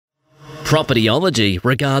Propertyology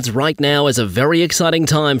regards right now as a very exciting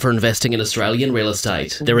time for investing in Australian real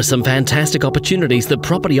estate. There are some fantastic opportunities that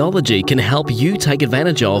Propertyology can help you take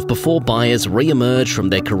advantage of before buyers re-emerge from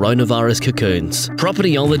their coronavirus cocoons.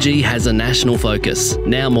 Propertyology has a national focus.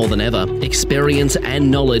 Now more than ever, experience and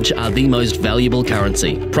knowledge are the most valuable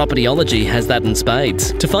currency. Propertyology has that in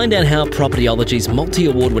spades. To find out how Propertyology's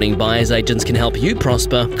multi-award-winning buyers agents can help you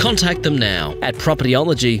prosper, contact them now at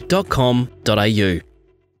propertyology.com.au.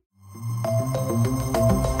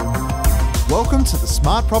 Welcome to the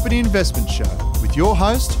Smart Property Investment Show with your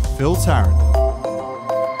host, Phil Tarrant.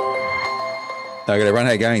 Hey everyone,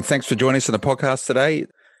 how you going? Thanks for joining us on the podcast today.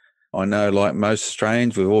 I know, like most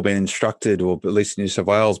Australians, we've all been instructed, or at least in New South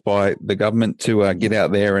Wales, by the government to get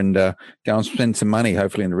out there and go and spend some money,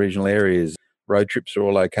 hopefully in the regional areas. Road trips are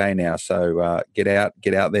all okay now, so get out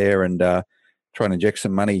there and try and inject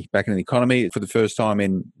some money back into the economy. For the first time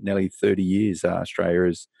in nearly 30 years, Australia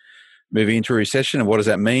is moving into a recession. And what does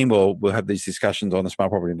that mean? Well, we'll have these discussions on the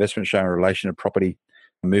Smart Property Investment Show in relation to property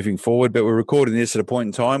moving forward. But we're recording this at a point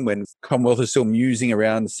in time when Commonwealth is still musing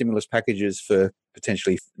around stimulus packages for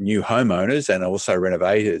potentially new homeowners and also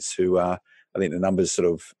renovators who I think the number's sort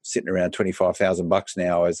of sitting around $25,000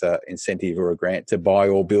 now as an incentive or a grant to buy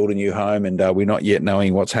or build a new home. And we're not yet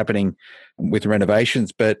knowing what's happening with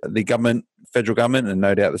renovations. But the government, federal government, and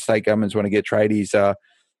no doubt the state governments want to get tradies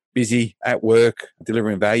busy at work,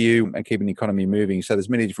 delivering value and keeping the economy moving. So there's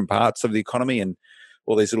many different parts of the economy, and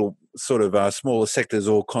all these little sort of smaller sectors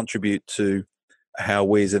all contribute to how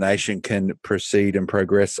we as a nation can proceed and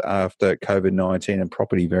progress after COVID-19, and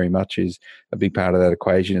property very much is a big part of that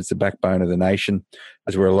equation. It's the backbone of the nation.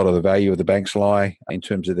 That's where a lot of the value of the banks lie in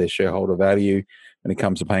terms of their shareholder value when it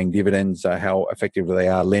comes to paying dividends, how effective they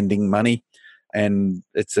are lending money. And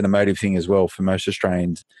it's an emotive thing as well for most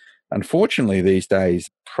Australians. Unfortunately, these days,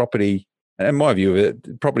 property, and my view of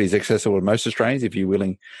it, property is accessible to most Australians if you're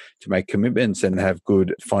willing to make commitments and have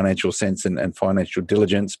good financial sense and financial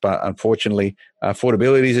diligence. But unfortunately,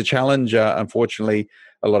 affordability is a challenge. Unfortunately,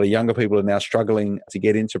 a lot of younger people are now struggling to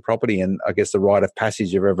get into property. And I guess the rite of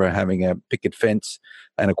passage of ever having a picket fence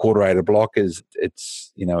and a quarter-acre block it's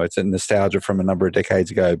a nostalgia from a number of decades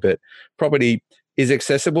ago. But property is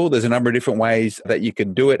accessible. There's a number of different ways that you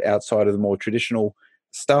can do it outside of the more traditional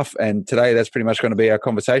stuff. And today that's pretty much going to be our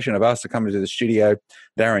conversation. I've asked to come into the studio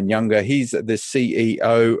Darren Younger. He's the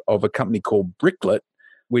CEO of a company called Bricklet,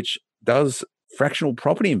 which does fractional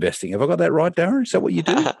property investing. Have I got that right, Darren? Is that what you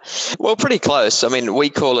do? Well, pretty close. I mean, we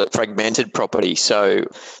call it fragmented property. So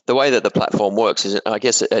the way that the platform works is, I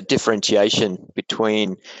guess, a differentiation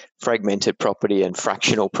between fragmented property and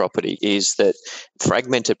fractional property is that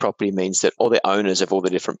fragmented property means that all the owners of all the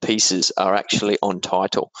different pieces are actually on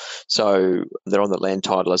title. So they're on the land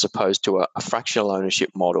title, as opposed to a fractional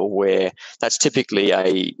ownership model where that's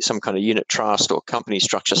typically some kind of unit trust or company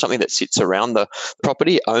structure, something that sits around the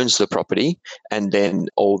property, owns the property, and then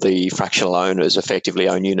all the fractional owners effectively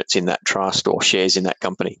own units in that trust or shares in that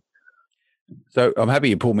company. So I'm happy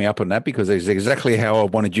you pulled me up on that, because it's exactly how I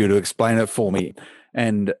wanted you to explain it for me.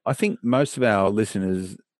 And I think most of our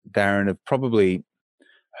listeners, Darren, have probably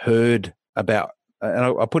heard about,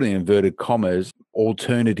 and I put it in inverted commas,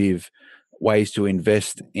 alternative ways to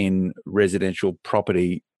invest in residential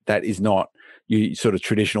property that is not you sort of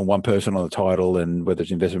traditional one person on the title, and whether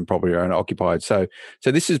it's investment property or owner occupied. So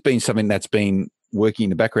this has been something that's been working in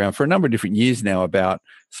the background for a number of different years now, about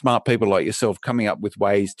smart people like yourself coming up with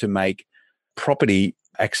ways to make property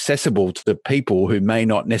accessible to the people who may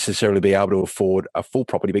not necessarily be able to afford a full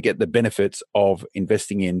property, but get the benefits of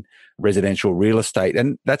investing in residential real estate.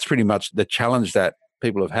 And that's pretty much the challenge that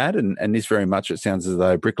people have had. And this very much, it sounds as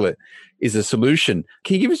though Bricklet is a solution.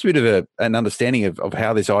 Can you give us a bit of an understanding of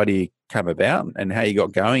how this idea came about and how you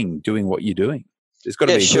got going doing what you're doing? There's got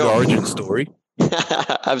to be a good origin story.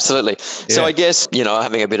 Absolutely. Yeah. So I guess,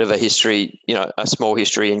 having a bit of a history, a small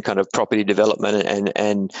history in kind of property development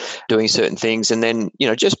and doing certain things. And then,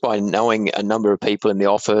 just by knowing a number of people in the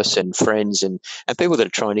office and friends and people that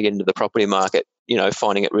are trying to get into the property market,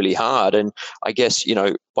 finding it really hard. And I guess,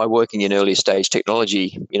 by working in early stage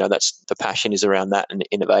technology, that's the passion is around that and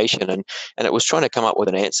innovation. And it was trying to come up with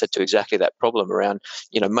an answer to exactly that problem around,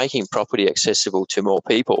 making property accessible to more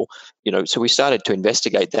people. So we started to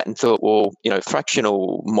investigate that and thought, well,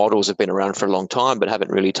 fractional models have been around for a long time, but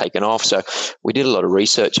haven't really taken off. So we did a lot of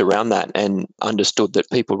research around that and understood that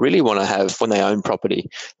people really want to have, when they own property,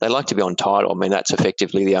 they like to be on title. I mean, that's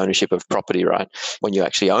effectively the ownership of property, right? When you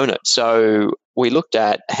actually own it. So we looked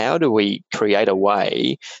at how do we create a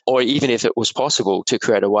way, or even if it was possible to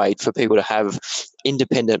create a way for people to have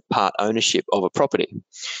independent part ownership of a property.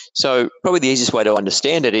 So probably the easiest way to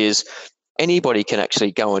understand it is anybody can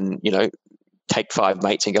actually go and, take 5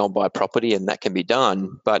 mates and go and buy a property, and that can be done.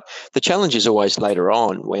 But the challenge is always later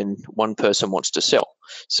on when one person wants to sell.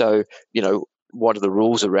 So, what are the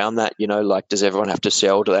rules around that? Like, does everyone have to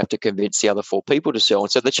sell? Do they have to convince the other 4 people to sell?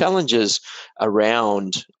 And so the challenges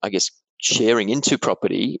around, I guess, sharing into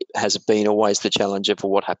property has been always the challenge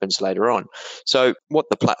for what happens later on. So what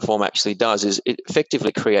the platform actually does is it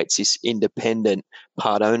effectively creates this independent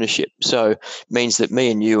part ownership. So it means that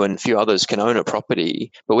me and you and a few others can own a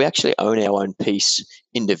property, but we actually own our own piece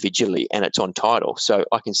individually, and it's on title. So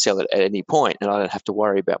I can sell it at any point and I don't have to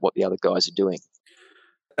worry about what the other guys are doing.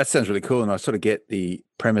 That sounds really cool. And I sort of get the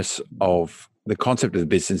premise of the concept of the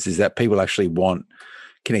business is that people actually want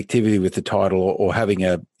connectivity with the title, or having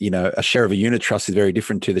a share of a unit trust is very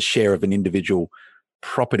different to the share of an individual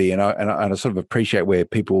property. And I sort of appreciate where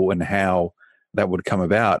people and how that would come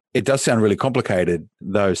about. It does sound really complicated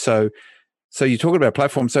though. So you're talking about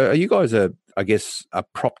platforms. So are you guys a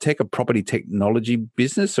prop tech, a property technology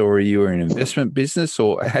business, or are you an investment business,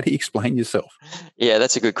 or how do you explain yourself? Yeah,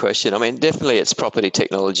 that's a good question. I mean, definitely it's property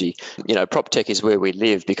technology. Prop tech is where we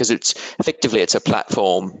live because it's a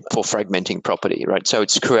platform for fragmenting property, right? So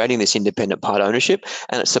it's creating this independent part ownership,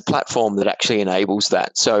 and it's a platform that actually enables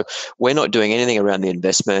that. So we're not doing anything around the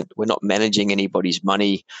investment. We're not managing anybody's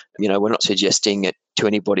money. We're not suggesting it to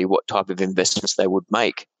anybody what type of investments they would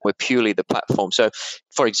make. We're purely the platform. So,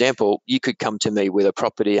 for example, you could come to me with a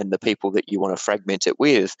property and the people that you want to fragment it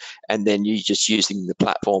with, and then you just using the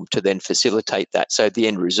platform to then facilitate that. So the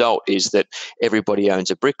end result is that everybody owns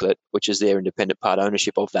a Bricklet, which is their independent part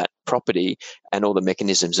ownership of that property and all the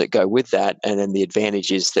mechanisms that go with that. And then the advantage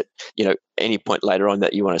is that, any point later on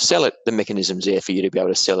that you want to sell it, the mechanism's there for you to be able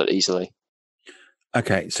to sell it easily.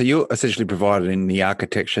 Okay. So you're essentially providing the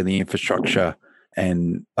architecture, the infrastructure,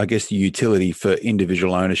 and I guess the utility for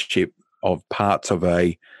individual ownership of parts of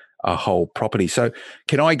a whole property. So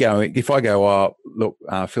can I go, if I go, look,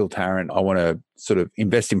 Phil Tarrant, I want to sort of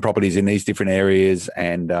invest in properties in these different areas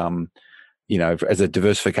and, as a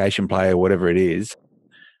diversification player, whatever it is,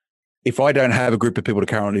 if I don't have a group of people to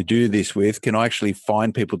currently do this with, can I actually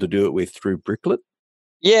find people to do it with through Bricklet?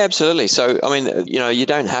 Yeah, absolutely. So, I mean, you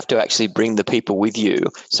don't have to actually bring the people with you.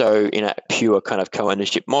 So, in a pure kind of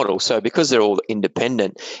co-ownership model. So, because they're all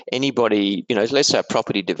independent, anybody, let's say a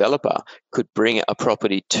property developer could bring a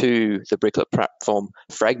property to the Bricklet platform,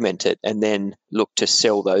 fragment it, and then look to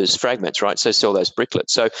sell those fragments, right? So, sell those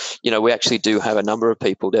Bricklets. So, we actually do have a number of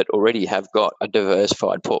people that already have got a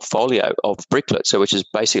diversified portfolio of Bricklets, so which is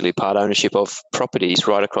basically part ownership of properties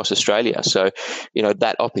right across Australia. So,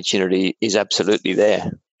 that opportunity is absolutely there.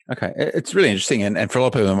 Okay, it's really interesting, and for a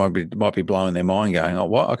lot of people, might be blowing their mind, going, "Oh,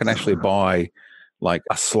 what? I can actually buy like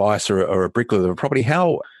a slice or a Bricklet of a property."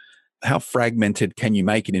 How fragmented can you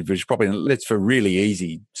make an individual property? And let's for really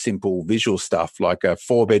easy, simple visual stuff like a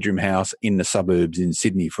 4-bedroom house in the suburbs in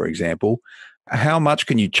Sydney, for example. How much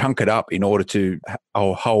can you chunk it up in order to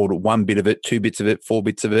hold 1 bit of it, 2 bits of it, 4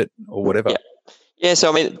 bits of it, or whatever? Yeah. Yeah,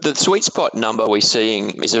 so I mean, the sweet spot number we're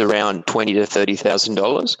seeing is around $20,000 to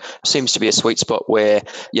 $30,000. Seems to be a sweet spot where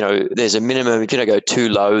there's a minimum. If you don't go too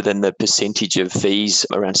low, then the percentage of fees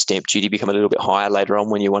around stamp duty become a little bit higher later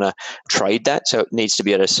on when you want to trade that. So it needs to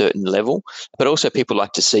be at a certain level. But also, people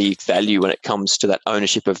like to see value when it comes to that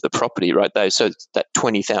ownership of the property, right? So that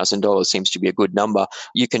 $20,000 seems to be a good number.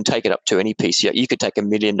 You can take it up to any piece. You could take $1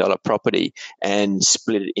 million property and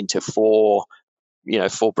split it into 4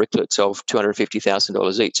 Bricklets of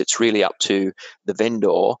 $250,000 each. It's really up to the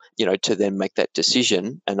vendor, to then make that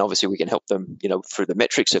decision. And obviously we can help them, through the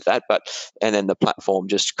metrics of that, and then the platform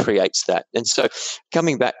just creates that. And so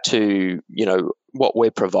coming back to, what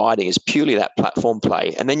we're providing is purely that platform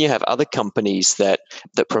play. And then you have other companies that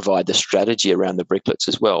provide the strategy around the Bricklets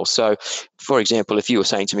as well. So, for example, if you were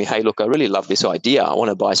saying to me, hey, look, I really love this idea. I want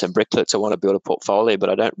to buy some Bricklets. I want to build a portfolio, but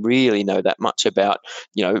I don't really know that much about,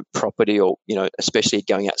 property or, especially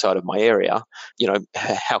going outside of my area.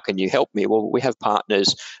 How can you help me? Well, we have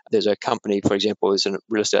partners. There's a company, for example, there's a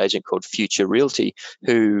real estate agent called Future Realty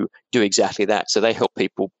who do exactly that. So they help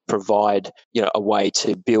people provide, a way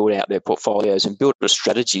to build out their portfolios and build a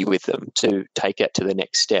strategy with them to take it to the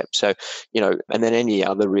next step. So, and then any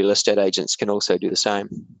other real estate agents can also do the same.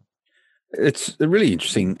 It's a really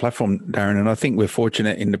interesting platform, Darren, and I think we're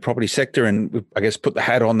fortunate in the property sector, and I guess put the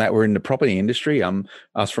hat on that we're in the property industry.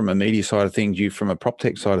 Us from a media side of things, you from a prop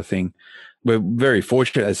tech side of thing. We're very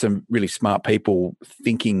fortunate as some really smart people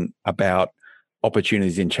thinking about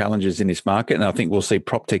opportunities and challenges in this market, and I think we'll see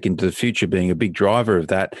prop tech into the future being a big driver of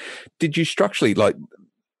that. Did you structurally, like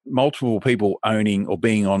multiple people owning or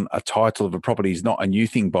being on a title of a property is not a new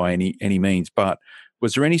thing by any means, but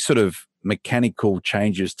was there any sort of mechanical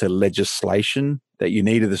changes to legislation that you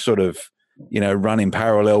needed to sort of run in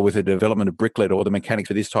parallel with the development of Bricklet or the mechanics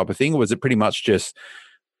for this type of thing? Or was it pretty much just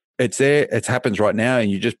it's there, it happens right now,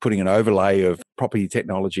 and you're just putting an overlay of property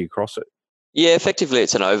technology across it? Yeah, effectively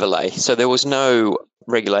it's an overlay. So there was no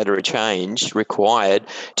regulatory change required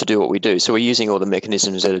to do what we do. So we're using all the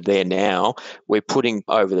mechanisms that are there now. We're putting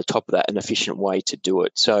over the top of that an efficient way to do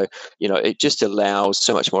it. So, it just allows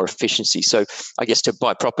so much more efficiency. So I guess to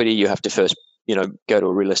buy property, you have to first go to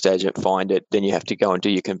a real estate agent, find it, then you have to go and do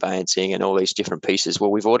your conveyancing and all these different pieces.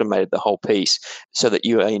 Well, we've automated the whole piece so that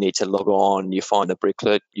you only need to log on, you find the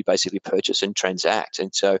Bricklet, you basically purchase and transact.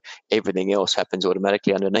 And so everything else happens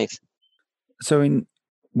automatically underneath. So in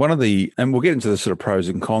one of the, and we'll get into the sort of pros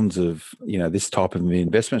and cons of, this type of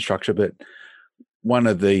investment structure, but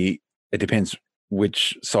it depends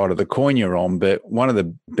which side of the coin you're on, but one of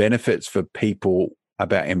the benefits for people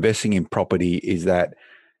about investing in property is that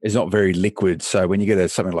it's not very liquid. So when you get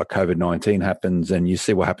something like COVID-19 happens and you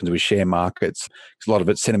see what happens with share markets, a lot of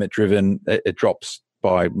it's sentiment driven, it drops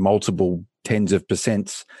by multiple tens of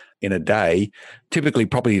percents in a day. Typically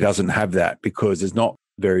property doesn't have that because it's not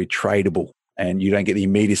very tradable and you don't get the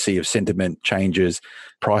immediacy of sentiment changes,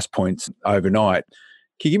 price points overnight.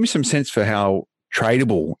 Can you give me some sense for how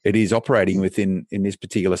tradable it is operating in this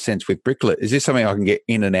particular sense with Bricklet? Is this something I can get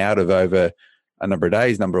in and out of over a number of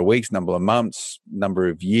days, number of weeks, number of months, number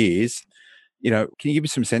of years? Can you give me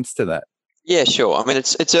some sense to that? Yeah, sure. I mean,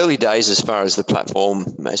 it's early days as far as the platform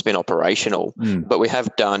has been operational, but we have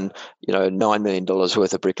done, $9 million worth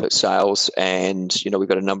of Bricklet sales, and we've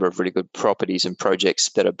got a number of really good properties and projects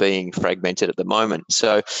that are being fragmented at the moment.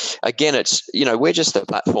 So again, it's we're just the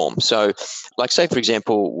platform. So, like, say for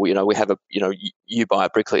example, we have you buy a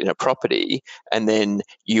Bricklet in a property, and then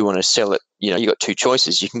you want to sell it. You've got two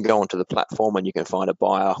choices. You can go onto the platform and you can find a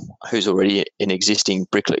buyer who's already an existing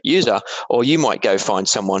Bricklet user, or you might go find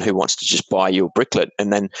someone who wants to just buy your Bricklet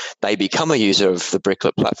and then they become a user of the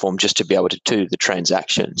Bricklet platform just to be able to do the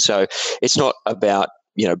transaction. So it's not about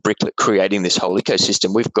Bricklet creating this whole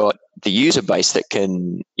ecosystem. We've got the user base that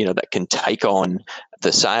can take on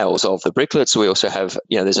the sales of the Bricklets. We also have,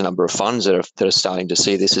 there's a number of funds that are starting to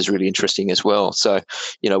see this as really interesting as well. So,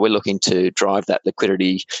 we're looking to drive that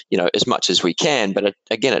liquidity, as much as we can. But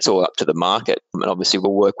again, it's all up to the market. And obviously,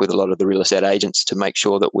 we'll work with a lot of the real estate agents to make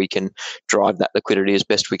sure that we can drive that liquidity as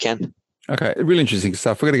best we can. Okay, really interesting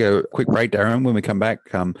stuff. We're going to go a quick break, Darren. When we come back,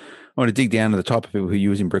 I want to dig down to the type of people who are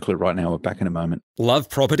using Bricklet right now. We're back in a moment. Love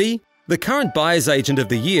property? The current Buyer's Agent of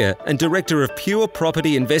the Year and Director of Pure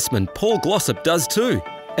Property Investment, Paul Glossop, does too.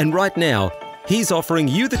 And right now, he's offering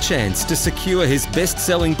you the chance to secure his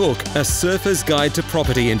best-selling book, A Surfer's Guide to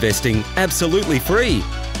Property Investing, absolutely free.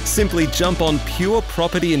 Simply jump on Pure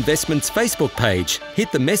Property Investment's Facebook page,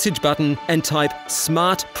 hit the message button and type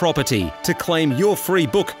Smart Property to claim your free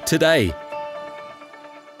book today.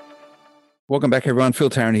 Welcome back, everyone. Phil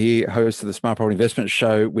Tarrant here, host of the Smart Property Investment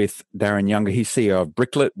Show with Darren Younger. He's CEO of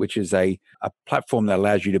Bricklet, which is a platform that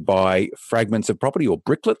allows you to buy fragments of property or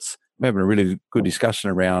bricklets. We're having a really good discussion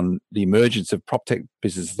around the emergence of prop tech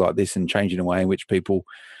businesses like this and changing the way in which people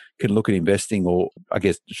can look at investing or, I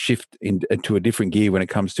guess, shift into a different gear when it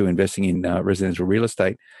comes to investing in residential real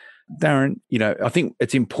estate. Darren, I think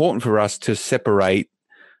it's important for us to separate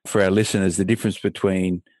for our listeners the difference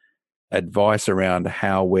between advice around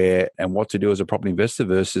how, where, and what to do as a property investor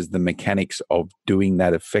versus the mechanics of doing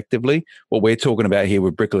that effectively. What we're talking about here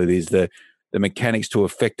with Bricklet is the mechanics to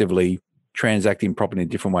effectively transacting property in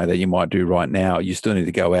a different way that you might do right now. You still need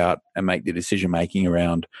to go out and make the decision-making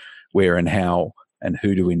around where and how and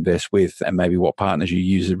who to invest with and maybe what partners you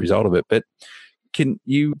use as a result of it. But can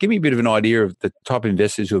you give me a bit of an idea of the type of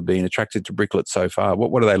investors who have been attracted to Bricklet so far?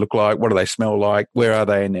 What do they look like? What do they smell like? Where are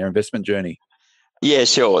they in their investment journey? Yeah,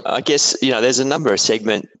 sure. I guess, there's a number of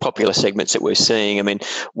popular segments that we're seeing. I mean,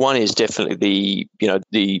 one is definitely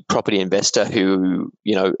the property investor who,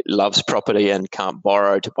 loves property and can't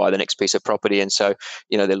borrow to buy the next piece of property. And so,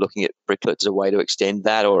 they're looking at Bricklet as a way to extend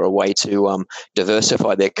that or a way to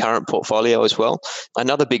diversify their current portfolio as well.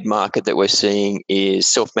 Another big market that we're seeing is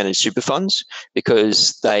self-managed super funds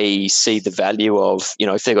because they see the value of,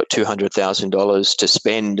 if they've got $200,000 to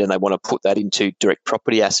spend and they want to put that into direct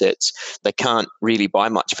property assets, they can't really buy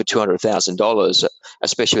much for $200,000,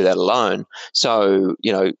 especially without a loan. So,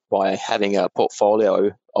 by having a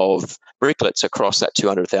portfolio of Bricklets across that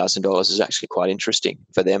 $200,000 is actually quite interesting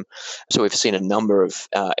for them. So we've seen a number of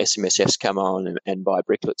SMSFs come on and buy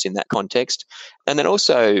Bricklets in that context. And then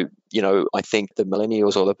also, I think the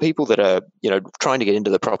millennials or the people that are, trying to get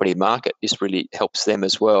into the property market, this really helps them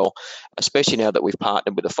as well, especially now that we've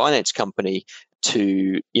partnered with a finance company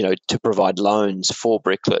to provide loans for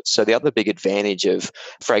Bricklets. So the other big advantage of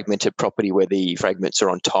fragmented property where the fragments are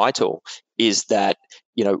on title is that,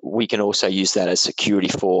 we can also use that as security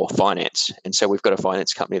for finance. And so we've got a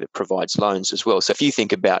finance company that provides loans as well. So if you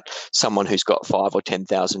think about someone who's got $5,000 or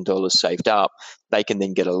 $10,000 saved up, they can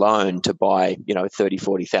then get a loan to buy, $30,000,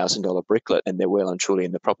 $40,000 Bricklet, and they're well and truly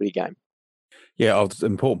in the property game. Yeah, the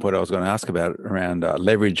important point I was going to ask about around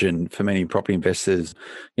leverage, and for many property investors,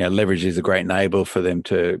 leverage is a great enabler for them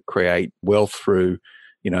to create wealth through,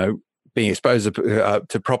 being exposed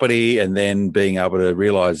to property and then being able to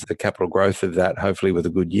realize the capital growth of that, hopefully with a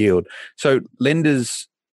good yield. So lenders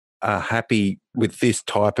are happy with this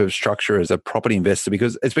type of structure as a property investor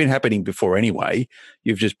because it's been happening before anyway.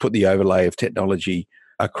 You've just put the overlay of technology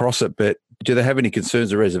across it. But do they have any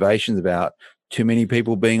concerns or reservations about too many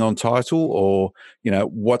people being on title, or,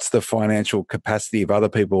 what's the financial capacity of other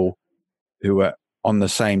people who are on the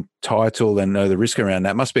same title and know the risk around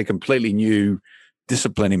that? Must be a completely new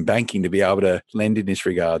discipline in banking to be able to lend in this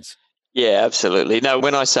regards. Yeah, absolutely. No,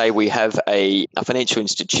 when I say we have a financial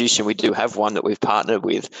institution, we do have one that we've partnered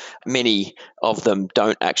with. Many of them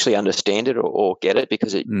don't actually understand it or get it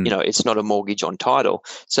because it's not a mortgage on title.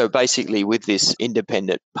 So basically, with this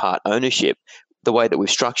independent part ownership, the way that we've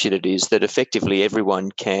structured it is that effectively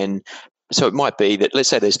everyone can. So it might be that, let's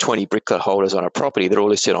say there's 20 Bricklet holders on a property that are all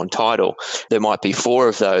listed on title. There might be 4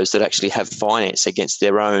 of those that actually have finance against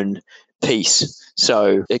their own piece.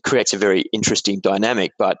 So it creates a very interesting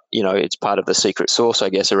dynamic, but it's part of the secret sauce, I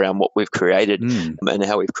guess, around what we've created and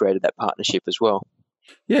how we've created that partnership as well.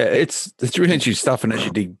 Yeah, it's really interesting stuff, and as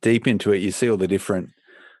you dig deep into it, you see all the different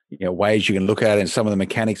ways you can look at it and some of the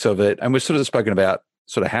mechanics of it. And we've sort of spoken about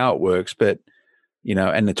sort of how it works, but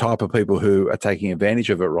and the type of people who are taking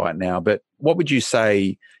advantage of it right now. But what would you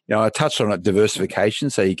say, I touched on it,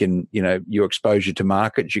 diversification, so you can, your exposure to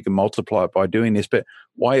markets, you can multiply it by doing this, but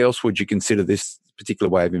why else would you consider this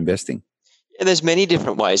particular way of investing? And there's many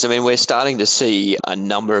different ways. I mean, we're starting to see a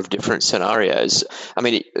number of different scenarios. I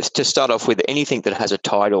mean, to start off with, anything that has a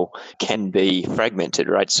title can be fragmented,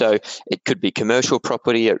 right? So it could be commercial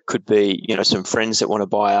property. It could be, some friends that want to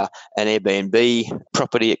buy an Airbnb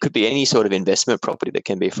property. It could be any sort of investment property that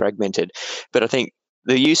can be fragmented. But I think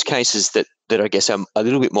the use cases that I guess are a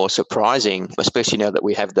little bit more surprising, especially now that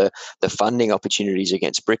we have the funding opportunities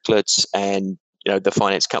against Bricklets and the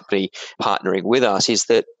finance company partnering with us, is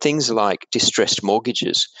that things like distressed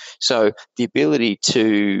mortgages. So the ability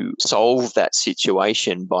to solve that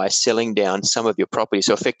situation by selling down some of your property,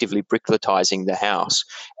 so effectively brickletizing the house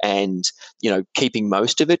and, keeping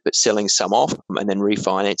most of it, but selling some off and then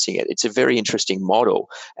refinancing it. It's a very interesting model.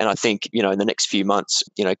 And I think, in the next few months,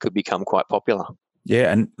 could become quite popular.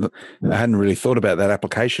 Yeah. And I hadn't really thought about that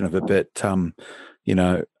application of it, but,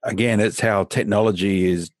 again, it's how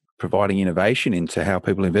technology is providing innovation into how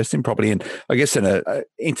people invest in property. And I guess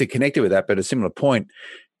interconnected with that, but a similar point,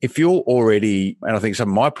 if you're already, and I think some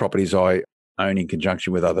of my properties I own in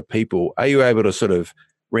conjunction with other people, are you able to sort of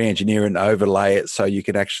re-engineer and overlay it so you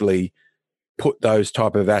can actually put those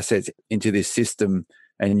type of assets into this system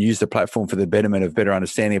and use the platform for the betterment of better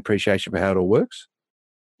understanding, appreciation for how it all works?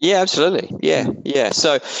 Yeah, absolutely. Yeah.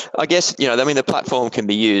 So I guess, the platform can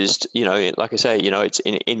be used, like I say, it's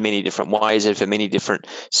in many different ways and for many different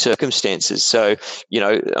circumstances. So,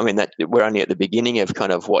 that we're only at the beginning of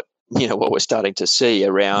kind of what we're starting to see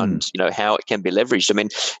around, how it can be leveraged. I mean,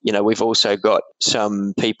 we've also got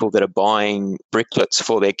some people that are buying Bricklets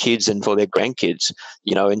for their kids and for their grandkids,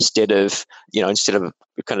 instead of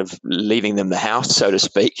kind of leaving them the house, so to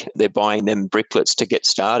speak, they're buying them Bricklets to get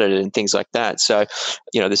started and things like that. So,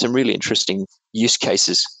 there's some really interesting use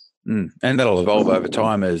cases. And that'll evolve over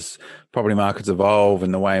time as property markets evolve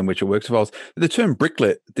and the way in which it works evolves. The term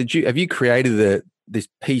Bricklet, have you created this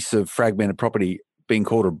piece of fragmented property being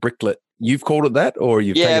called a Bricklet? You've called it that, or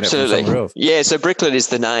you've taken it from somewhere else? Yeah, so Bricklet is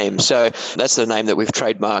the name. So that's the name that we've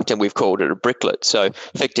trademarked, and we've called it a Bricklet. So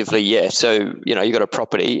effectively, yeah. So, you've got a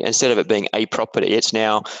property. Instead of it being a property, it's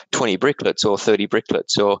now 20 Bricklets or 30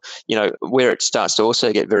 Bricklets. Or, where it starts to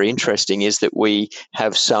also get very interesting is that we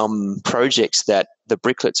have some projects that the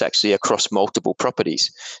Bricklets actually across multiple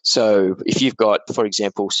properties. So if you've got, for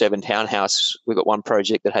example, 7 townhouses, we've got one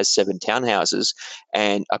project that has 7 townhouses,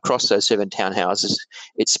 and across those 7 townhouses,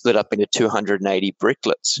 it's split up into 280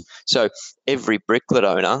 Bricklets. So every Bricklet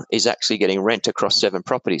owner is actually getting rent across 7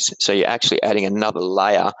 properties. So you're actually adding another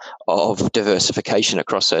layer of diversification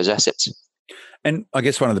across those assets. And I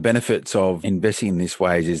guess one of the benefits of investing in this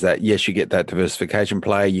ways is that, yes, you get that diversification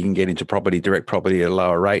play. You can get into direct property at a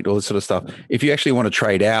lower rate, all this sort of stuff. If you actually want to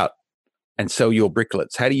trade out and sell your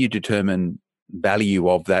Bricklets, how do you determine value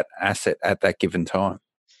of that asset at that given time?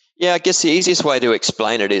 Yeah, I guess the easiest way to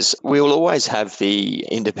explain it is we will always have the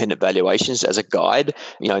independent valuations as a guide,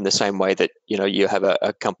 in the same way that, you have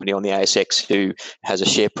a company on the ASX who has a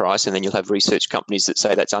share price, and then you'll have research companies that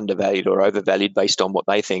say that's undervalued or overvalued based on what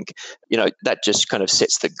they think. That just kind of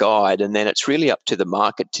sets the guide, and then it's really up to the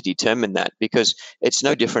market to determine that, because it's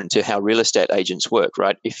no different to how real estate agents work,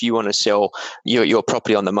 right? If you want to sell your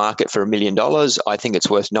property on the market for $1 million, I think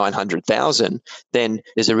it's worth 900,000, then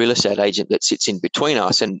there's a real estate agent that sits in between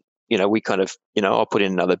us, and we kind of, I'll put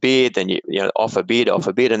in another bid, then offer bid,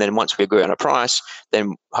 and then once we agree on a price,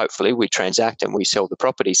 then hopefully we transact and we sell the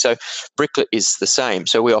property. So Bricklet is the same.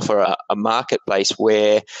 So we offer a marketplace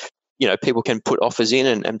where people can put offers in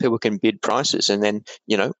and people can bid prices, and then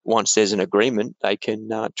once there's an agreement, they can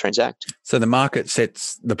transact. So the market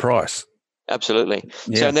sets the price. Absolutely.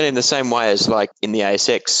 Yeah. So, and then in the same way as like in the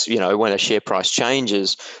ASX, when a share price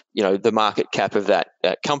changes, the market cap of that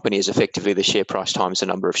company is effectively the share price times the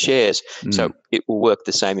number of shares. So it will work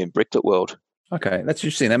the same in Bricklet world. Okay, that's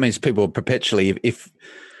interesting. That means people perpetually, if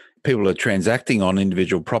people are transacting on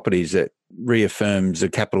individual properties, that reaffirms a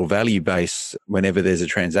capital value base whenever there's a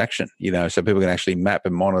transaction, so people can actually map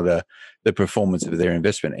and monitor the performance of their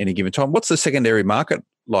investment at any given time. What's the secondary market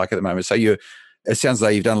like at the moment? So it sounds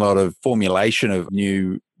like you've done a lot of formulation of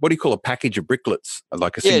new, what do you call a package of bricklets,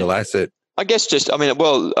 like a single asset? I guess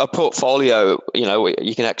a portfolio,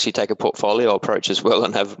 you can actually take a portfolio approach as well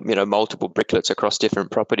and have, multiple bricklets across different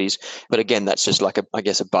properties. But again, that's just like a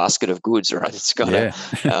basket of goods, right? It's got to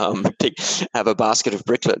have a basket of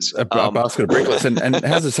bricklets. A basket of bricklets. And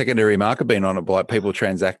how's the secondary market been on it, like people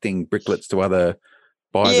transacting bricklets to other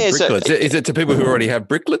buyers of bricklets? So, is it to people who already have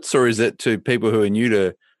bricklets, or is it to people who are new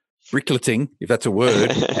to brickleting, if that's a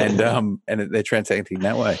word, and they're transacting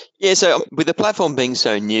that way? Yeah, so with the platform being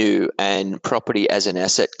so new and property as an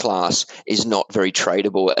asset class is not very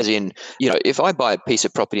tradable, as in, if I buy a piece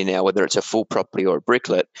of property now, whether it's a full property or a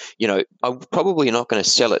bricklet, I'm probably not going to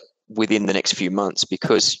sell it within the next few months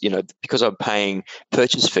because I'm paying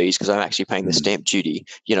purchase fees, because I'm actually paying the stamp duty.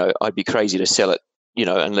 I'd be crazy to sell it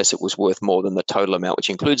unless it was worth more than the total amount, which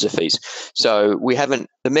includes the fees. So we haven't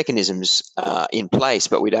the mechanisms in place,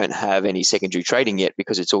 but we don't have any secondary trading yet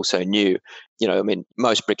because it's also new.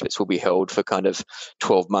 Most bricklets will be held for kind of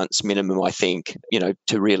 12 months minimum, I think,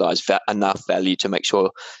 to realize enough value to make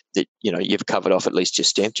sure that, you've covered off at least your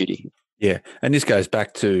stamp duty. Yeah. And this goes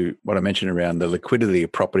back to what I mentioned around the liquidity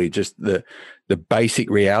of property, just the basic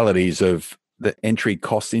realities of the entry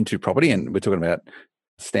costs into property. And we're talking about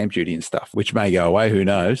stamp duty and stuff, which may go away, who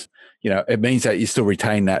knows? It means that you still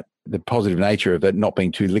retain the positive nature of it not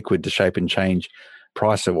being too liquid to shape and change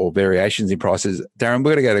price or variations in prices. Darren,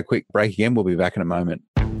 we're going to go to a quick break again. We'll be back in a moment.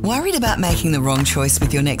 Worried about making the wrong choice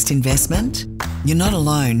with your next investment? You're not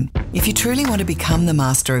alone. If you truly want to become the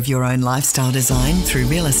master of your own lifestyle design through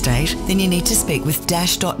real estate, then you need to speak with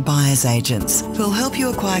Buyers Agents, who'll help you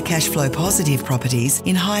acquire cash flow positive properties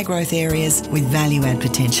in high growth areas with value add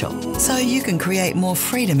potential, so you can create more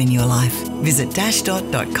freedom in your life. Visit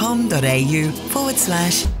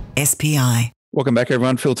dash.com.au/SPI. Welcome back,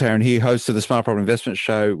 everyone. Phil Tarrant here, host of the Smart Property Investment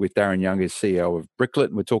Show with Darren Younger, CEO of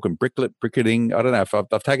Bricklet. We're talking bricketing. I don't know if I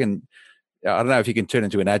don't know if you can turn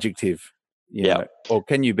into an adjective, or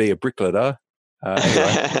can you be a brickleter?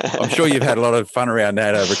 Anyway, I'm sure you've had a lot of fun around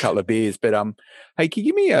that over a couple of beers. But hey, can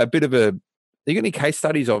you give me a bit of you got any case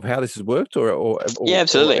studies of how this has worked, or yeah,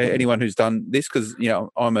 absolutely. Or anyone who's done this? Because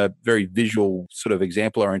I'm a very visual sort of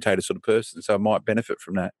example orientated sort of person, so I might benefit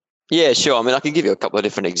from that. Yeah, sure. I can give you a couple of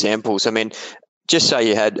different examples. Just say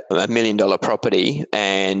you had $1 million property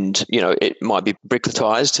and, it might be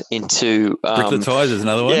brickletized into... brickletized is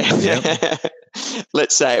another one. Yeah.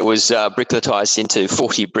 Let's say it was brickletized into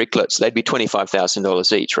 40 bricklets. They'd be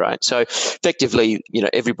 $25,000 each, right? So effectively,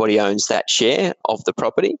 everybody owns that share of the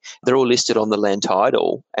property. They're all listed on the land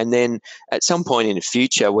title. And then at some point in the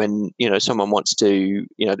future, when, someone wants to,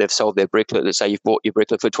 they've sold their bricklet, let's say you've bought your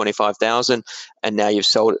bricklet for $25,000 and now you've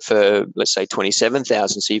sold it for, let's say,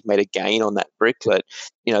 $27,000. So you've made a gain on that bricklet.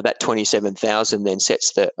 That $27,000 then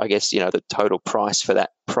sets the total price for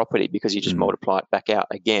that property, because you just multiply it back out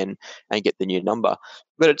again and get the new number.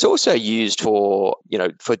 But it's also used for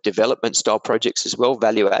development style projects as well,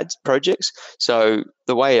 value add projects. So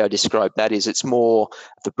the way I describe that is it's more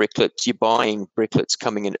the bricklets, you're buying bricklets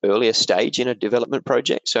coming in earlier stage in a development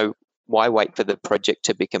project. So why wait for the project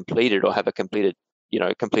to be completed or have a completed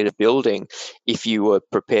building if you were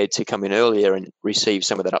prepared to come in earlier and receive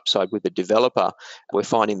some of that upside with the developer? We're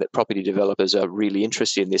finding that property developers are really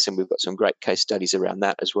interested in this, and we've got some great case studies around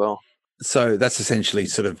that as well. So that's essentially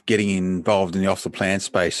sort of getting involved in the off the plan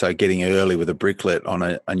space. So getting early with a bricklet on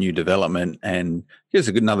a new development, and here's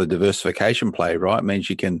another diversification play, right? It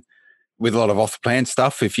means you can with a lot of off-plan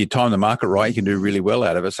stuff, if you time the market right, you can do really well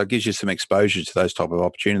out of it. So it gives you some exposure to those type of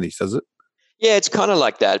opportunities, does it? Yeah, it's kind of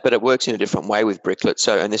like that, but it works in a different way with Bricklet.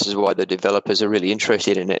 So, and this is why the developers are really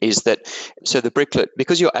interested in it, is that, so the Bricklet,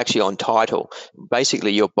 because you're actually on title,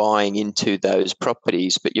 basically you're buying into those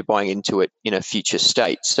properties, but you're buying into it in a future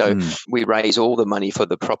state. So we raise all the money for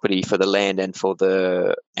the property, for the land, and for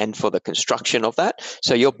the construction of that.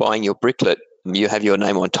 So you're buying your Bricklet, you have your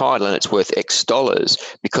name on title and it's worth X dollars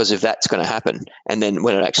because if that's going to happen. And then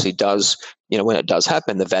when it actually does, when it does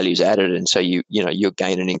happen, the value's added. And so you'll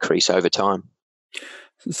gain an increase over time.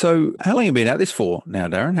 So how long have you been at this for now,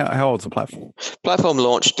 Darren? How old's the platform? Platform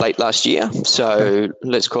launched late last year. So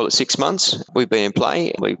let's call it 6 months. We've been in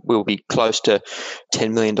play. We will be close to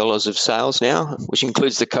 $10 million of sales now, which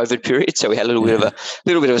includes the COVID period. So we had a little bit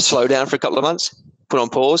of a slowdown for a couple of months, put on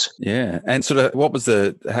pause. Yeah. And sort of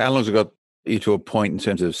how long has it got you to a point in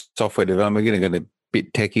terms of software development? We're going to go a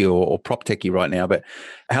bit techie or prop techie right now, but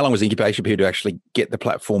how long was the incubation period to actually get the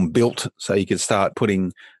platform built so you could start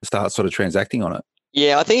sort of transacting on it?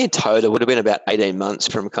 Yeah, I think in total it would have been about 18 months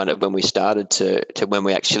from kind of when we started to when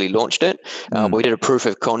we actually launched it. We did a proof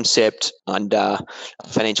of concept under a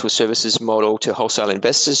financial services model to wholesale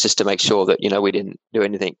investors just to make sure that, we didn't do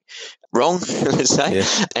anything wrong, let's say.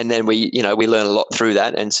 Yeah. And then we learned a lot through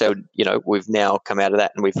that. And so, we've now come out of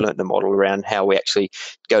that and we've learned the model around how we actually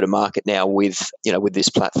go to market now with this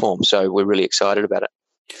platform. So we're really excited about it.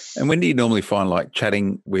 And when do you normally find like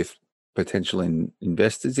chatting with potential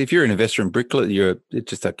investors? If you're an investor in Bricklet, you're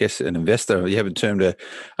just, I guess, an investor. You haven't termed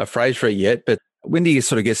a phrase for it yet, but when do you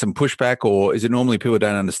sort of get some pushback, or is it normally people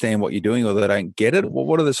don't understand what you're doing or they don't get it?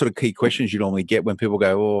 What are the sort of key questions you normally get when people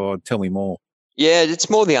go, "Oh, tell me more"? Yeah, it's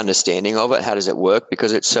more the understanding of it. How does it work?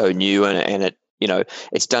 Because it's so new and it,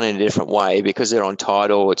 it's done in a different way because they're on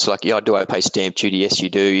title. It's like, do I pay stamp duty? Yes, you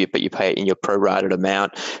do, but you pay it in your prorated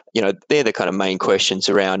amount. They're the kind of main questions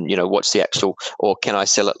around, what's the actual, or can I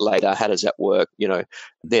sell it later? How does that work?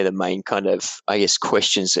 They're the main kind of, I guess,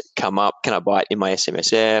 questions that come up. Can I buy it in my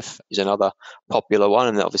SMSF is another popular one.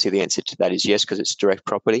 And obviously the answer to that is yes, because it's direct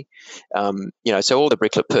property. So all the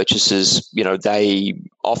Bricklet purchases, they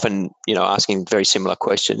often, asking very similar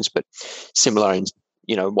questions, but similar in,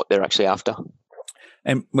 what they're actually after.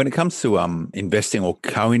 And when it comes to investing or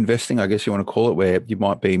co-investing, I guess you want to call it, where you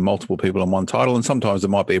might be multiple people on one title, and sometimes it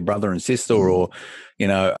might be a brother and sister or,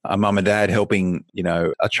 a mum and dad helping,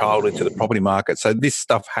 a child into the property market. So this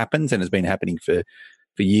stuff happens and has been happening for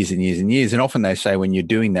years and years and years. And often they say when you're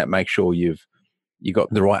doing that, make sure you've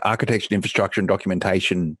got the right architecture, infrastructure and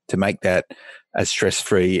documentation to make that as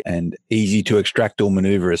stress-free and easy to extract or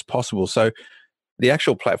maneuver as possible. So the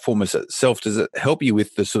actual platform itself, does it help you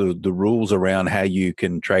with the sort of the rules around how you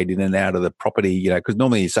can trade in and out of the property? Because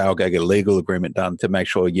normally you say, I'll go get a legal agreement done to make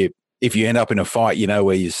sure if you end up in a fight, you know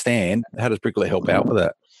where you stand. How does Bricklet help out with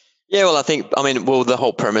that? Yeah, well, the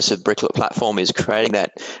whole premise of Bricklet platform is creating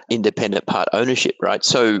that independent part ownership, right?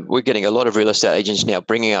 So we're getting a lot of real estate agents now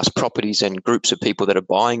bringing us properties and groups of people that are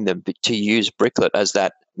buying them to use Bricklet as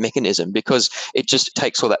that mechanism, because it just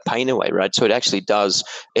takes all that pain away, right? So it actually does,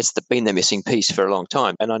 been the missing piece for a long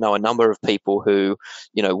time. And I know a number of people who,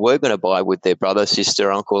 were going to buy with their brother, sister,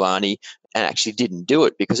 uncle, auntie, and actually didn't do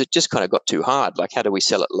it because it just kind of got too hard. Like, how do we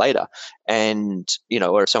sell it later? And,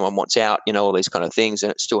 or if someone wants out, all these kind of things, and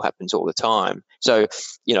it still happens all the time. So,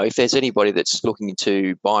 if there's anybody that's looking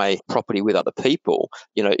to buy property with other people,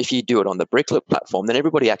 if you do it on the Bricklet platform, then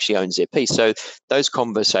everybody actually owns their piece. So those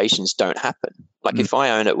conversations don't happen. Like if I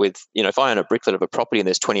own it if I own a Bricklet of a property and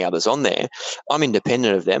there's 20 others on there, I'm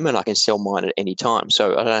independent of them and I can sell mine at any time.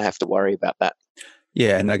 So I don't have to worry about that.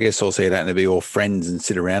 Yeah, and I guess also you don't have to be all friends and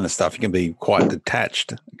sit around and stuff. You can be quite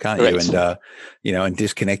detached, can't Correct. you? And and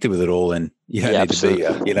disconnected with it all, and you don't need absolutely.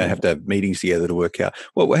 To be. You don't have to have meetings together to work out.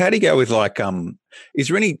 Well, how do you go with is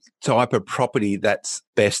there any type of property that's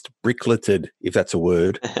best brickleted, if that's a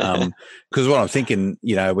word? Because what I'm thinking,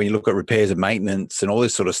 when you look at repairs and maintenance and all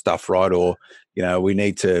this sort of stuff, right? Or we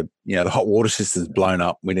need to, the hot water system's blown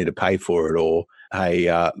up, we need to pay for it, or hey,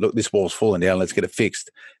 look, this wall's falling down, let's get it fixed.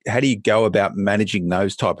 How do you go about managing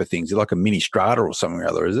those type of things? Is it like a mini strata or something or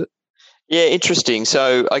other, is it? Yeah, interesting.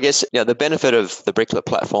 So I guess the benefit of the Bricklet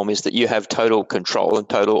platform is that you have total control and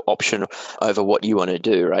total option over what you want to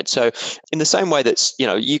do, right? So in the same way that,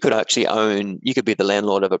 you could actually you could be the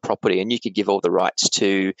landlord of a property and you could give all the rights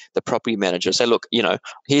to the property manager. Say, look,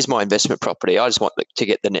 here's my investment property. I just want to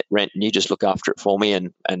get the net rent and you just look after it for me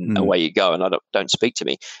and away you go and don't speak to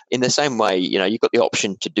me. In the same way, you've got the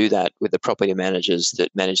option to do that with the property managers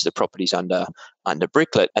that manage the properties under under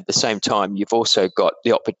Bricklet. At the same time, you've also got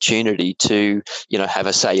the opportunity to, have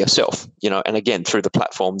a say yourself, and again, through the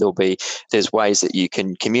platform, there's ways that you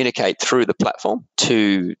can communicate through the platform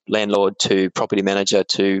to landlord, to property manager,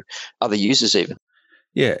 to other users even.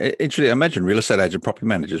 Yeah, actually, I imagine real estate agent, property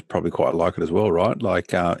managers probably quite like it as well, right?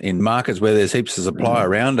 Like in markets where there's heaps of supply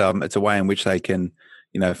around, it's a way in which they can,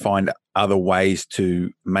 find other ways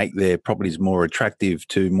to make their properties more attractive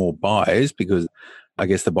to more buyers, because I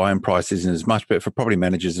guess the buying price isn't as much. But for property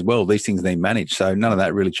managers as well, these things need managed. So none of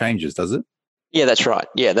that really changes, does it? Yeah, that's right.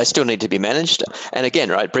 Yeah, they still need to be managed. And again,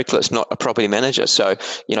 right, Bricklet's not a property manager. So,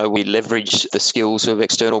 we leverage the skills of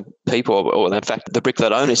external people, or in fact, the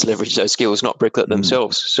Bricklet owners leverage those skills, not Bricklet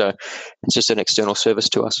themselves. So it's just an external service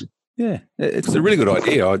to us. Yeah, it's a really good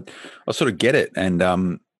idea. I sort of get it. And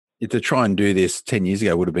to try and do this 10 years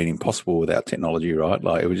ago would have been impossible without technology, right?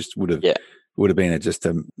 Like it just would have been just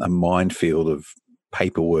a minefield of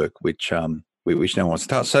paperwork, which no one wants to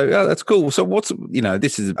touch. So that's cool. So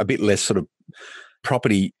this is a bit less sort of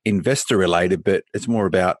property investor related, but it's more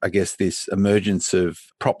about, I guess, this emergence of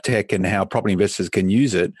prop tech and how property investors can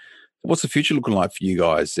use it. What's the future looking like for you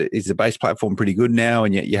guys? Is the base platform pretty good now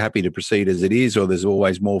and yet you're happy to proceed as it is, or there's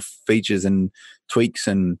always more features and tweaks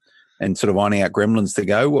and sort of ironing out gremlins to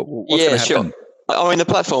go? What's going to happen? Sure. I mean, the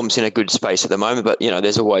platform's in a good space at the moment, but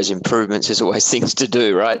there's always improvements. There's always things to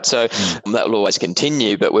do, right? So that will always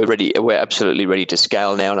continue, but we're absolutely ready to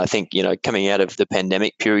scale now. And I think, coming out of the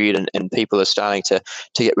pandemic period and people are starting to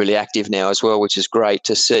get really active now as well, which is great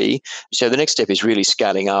to see. So the next step is really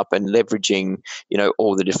scaling up and leveraging,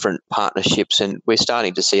 all the different partnerships. And we're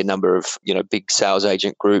starting to see a number of, big sales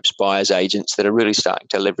agent groups, buyers agents that are really starting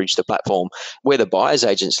to leverage the platform. Where the buyers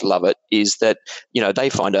agents love it is that, they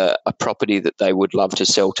find a property that they would love to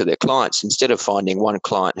sell to their clients. Instead of finding one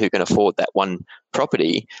client who can afford that one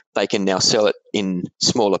property, they can now sell it in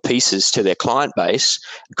smaller pieces to their client base,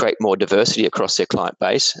 create more diversity across their client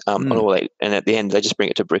base. And at the end, they just bring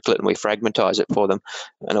it to Bricklet and we fragmentize it for them,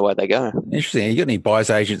 and away they go. Interesting. Have you got any buyers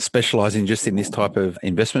agents specializing just in this type of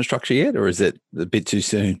investment structure yet, or is it a bit too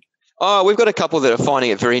soon? Oh, we've got a couple that are finding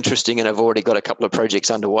it very interesting and have already got a couple of projects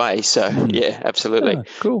underway. So, yeah, absolutely. Oh,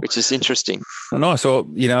 cool. Which is interesting. Oh, nice. So,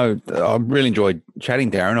 I really enjoyed chatting,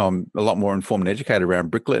 Darren. I'm a lot more informed and educated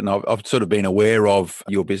around Bricklet, and I've sort of been aware of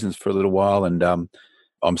your business for a little while, and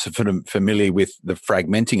I'm sort of familiar with the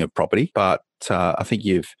fragmenting of property. But I think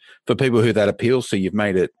for people who that appeals to, you've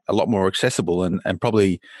made it a lot more accessible and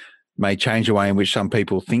probably may change the way in which some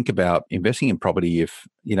people think about investing in property.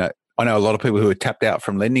 I know a lot of people who are tapped out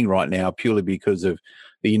from lending right now purely because of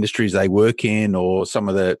the industries they work in, or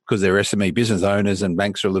because they're SME business owners, and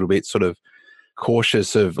banks are a little bit sort of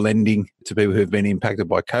cautious of lending to people who've been impacted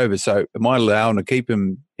by COVID. So am I allowing to keep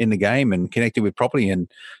them in the game and connecting with property? And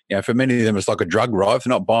for many of them, it's like a drug, right? If they're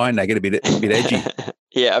not buying, they get a bit edgy.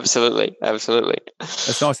 Yeah, absolutely. That's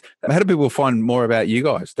nice. How do people find more about you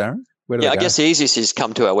guys, Darren? I guess the easiest is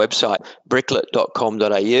come to our website,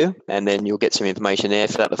 bricklet.com.au, and then you'll get some information there.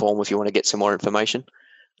 Fill out the form if you want to get some more information.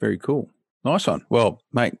 Very cool. Nice one. Well,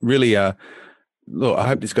 mate, really, look, I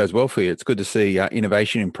hope this goes well for you. It's good to see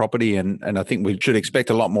innovation in property, and I think we should expect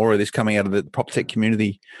a lot more of this coming out of the prop tech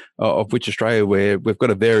community of which Australia, where we've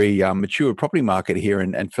got a very mature property market here.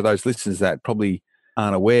 And for those listeners that probably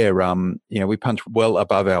aren't aware, we punch well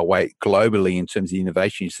above our weight globally in terms of the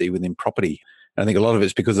innovation you see within property. I think a lot of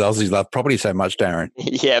it's because the Aussies love property so much, Darren.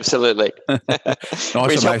 Yeah, absolutely. Nice one,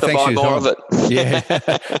 mate. Thanks for your time. Of it. Yeah,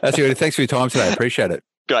 that's good. Thanks for your time today. Appreciate it.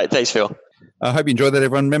 Great. Thanks, Phil. I hope you enjoyed that,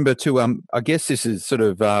 everyone. Remember to, I guess this is sort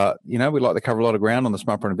of, we like to cover a lot of ground on the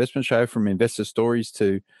Smart Property Investment Show, from investor stories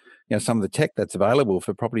to, some of the tech that's available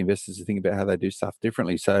for property investors to think about how they do stuff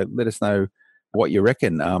differently. So let us know what you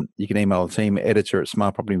reckon. You can email the team,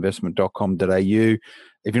 editor@smartpropertyinvestment.com.au.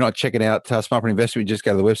 If you're not checking out Smart Property Investment, just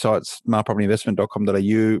go to the website,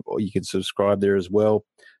 smartpropertyinvestment.com.au, or you can subscribe there as well.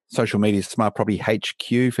 Social media, Smart Property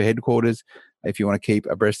HQ for headquarters, if you want to keep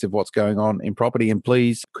abreast of what's going on in property. And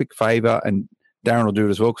please, quick favour, and Darren will do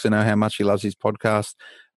it as well because I know how much he loves his podcast.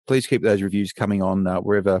 Please keep those reviews coming on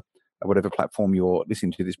whatever platform you're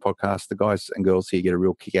listening to this podcast. The guys and girls here get a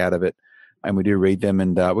real kick out of it, and we do read them,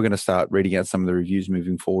 and we're going to start reading out some of the reviews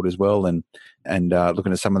moving forward as well, and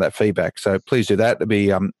looking at some of that feedback. So please do that. It'd be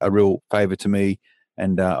a real favour to me,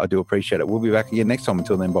 and I do appreciate it. We'll be back again next time.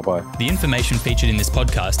 Until then, bye-bye. The information featured in this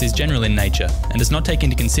podcast is general in nature and does not take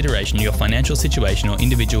into consideration your financial situation or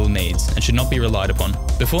individual needs, and should not be relied upon.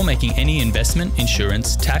 Before making any investment,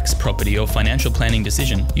 insurance, tax, property or financial planning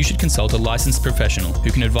decision, you should consult a licensed professional who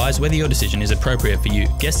can advise whether your decision is appropriate for you.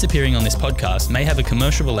 Guests appearing on this podcast may have a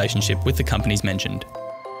commercial relationship with the companies mentioned.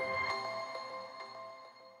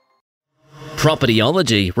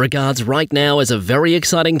 Propertyology regards right now as a very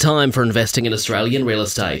exciting time for investing in Australian real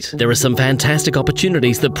estate. There are some fantastic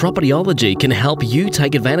opportunities that Propertyology can help you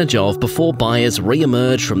take advantage of before buyers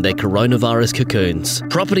re-emerge from their coronavirus cocoons.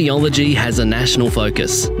 Propertyology has a national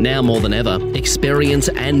focus. Now more than ever, experience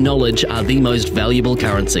and knowledge are the most valuable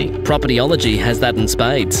currency. Propertyology has that in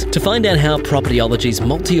spades. To find out how Propertyology's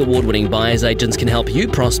multi-award-winning buyers agents can help you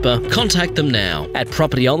prosper, contact them now at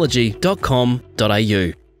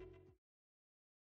propertyology.com.au.